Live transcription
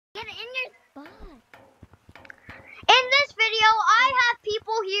Get it in your butt. In this video, I have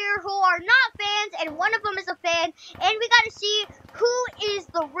people here who are not fans, and one of them is a fan, and we gotta see who is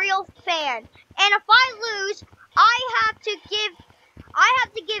the real fan. And if I lose, I have to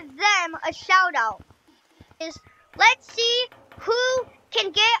give them a shout out. Let's see who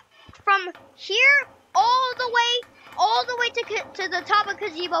can get from here all the way to the top of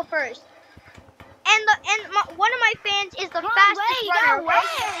Gazebo first. One of my fans is the fastest runner.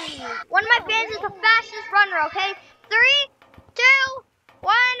 Okay? One of my fans is the fastest runner. Okay, 3, 2,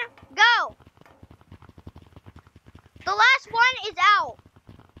 1, go. The last one is out.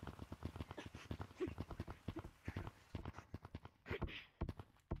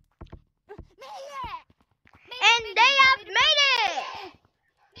 And they have made it!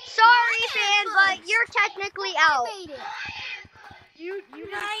 Sorry, fan, but you're technically out. You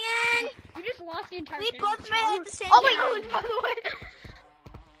just lost the entire We thing. both made it at the same Oh, time. wait.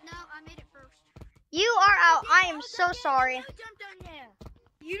 No, I made it first. You are out. I am so sorry. You jumped on there.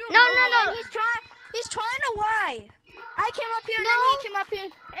 You don't No, know. no. He's trying to lie. I came up here and then he came up here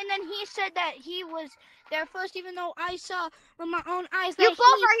and then he said that he was there first, even though I saw with my own eyes that You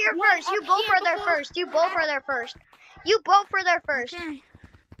both are here first. You both are there before. first. You both are there first. You both are there first.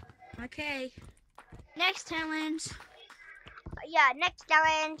 Okay. Next challenge. Yeah, next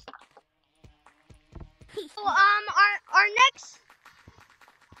challenge. So, our next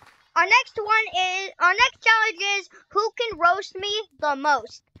challenge is who can roast me the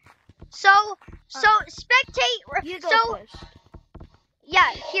most. So spectate. You go first.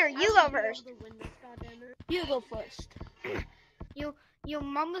 Yeah, here, you go first. You go first. Your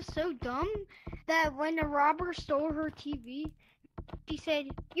mom was so dumb that when the robber stole her TV, she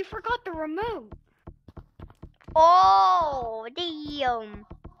said, "You forgot the remote." Oh, damn.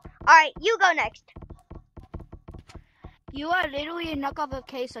 Alright, you go next. You are literally a knockoff of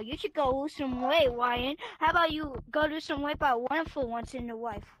queso. You should go lose some weight, Ryan. How about you go lose some weight by one for once in your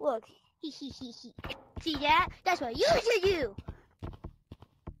life? Look. See that? That's what you should do.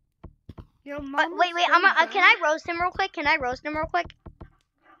 Your mom. Wait, can I roast him real quick? Yeah, can I roast him real quick?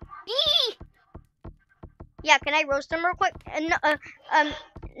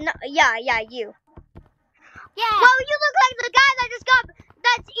 Yeah, you. Yeah. Well, you look like the guy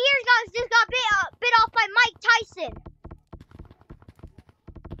that's ears just got bit off by Mike Tyson.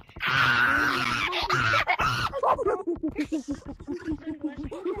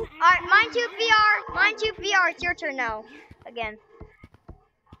 Alright, mine too VR. It's your turn now. Again.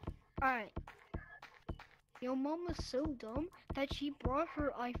 Alright. Your mom was so dumb that she brought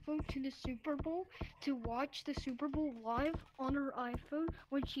her iPhone to the Super Bowl to watch the Super Bowl live on her iPhone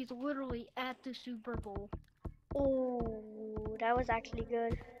when she's literally at the Super Bowl. Oh, that was actually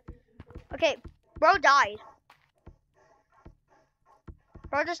good. Okay, bro died.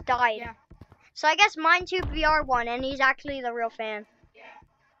 Bro just died. Yeah. So I guess mine too VR won, and he's actually the real fan.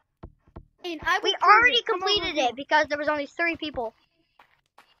 And We already completed it because there was only 3 people.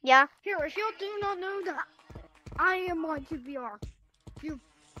 Yeah. Here, if you do not know that I am on VR.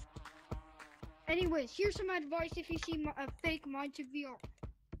 Anyways, here's some advice if you see a fake Mind2 VR.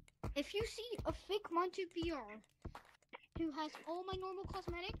 If you see a fake Mind2 VR who has all my normal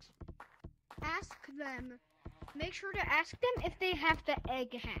cosmetics, ask them. Make sure to ask them if they have the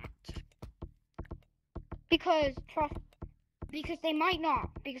egg hat. Because they might not.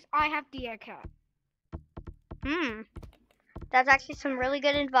 Because I have the egg hat. That's actually some really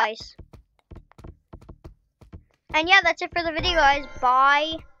good advice. And yeah, that's it for the video, guys.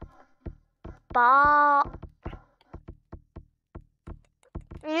 Bye. Bye.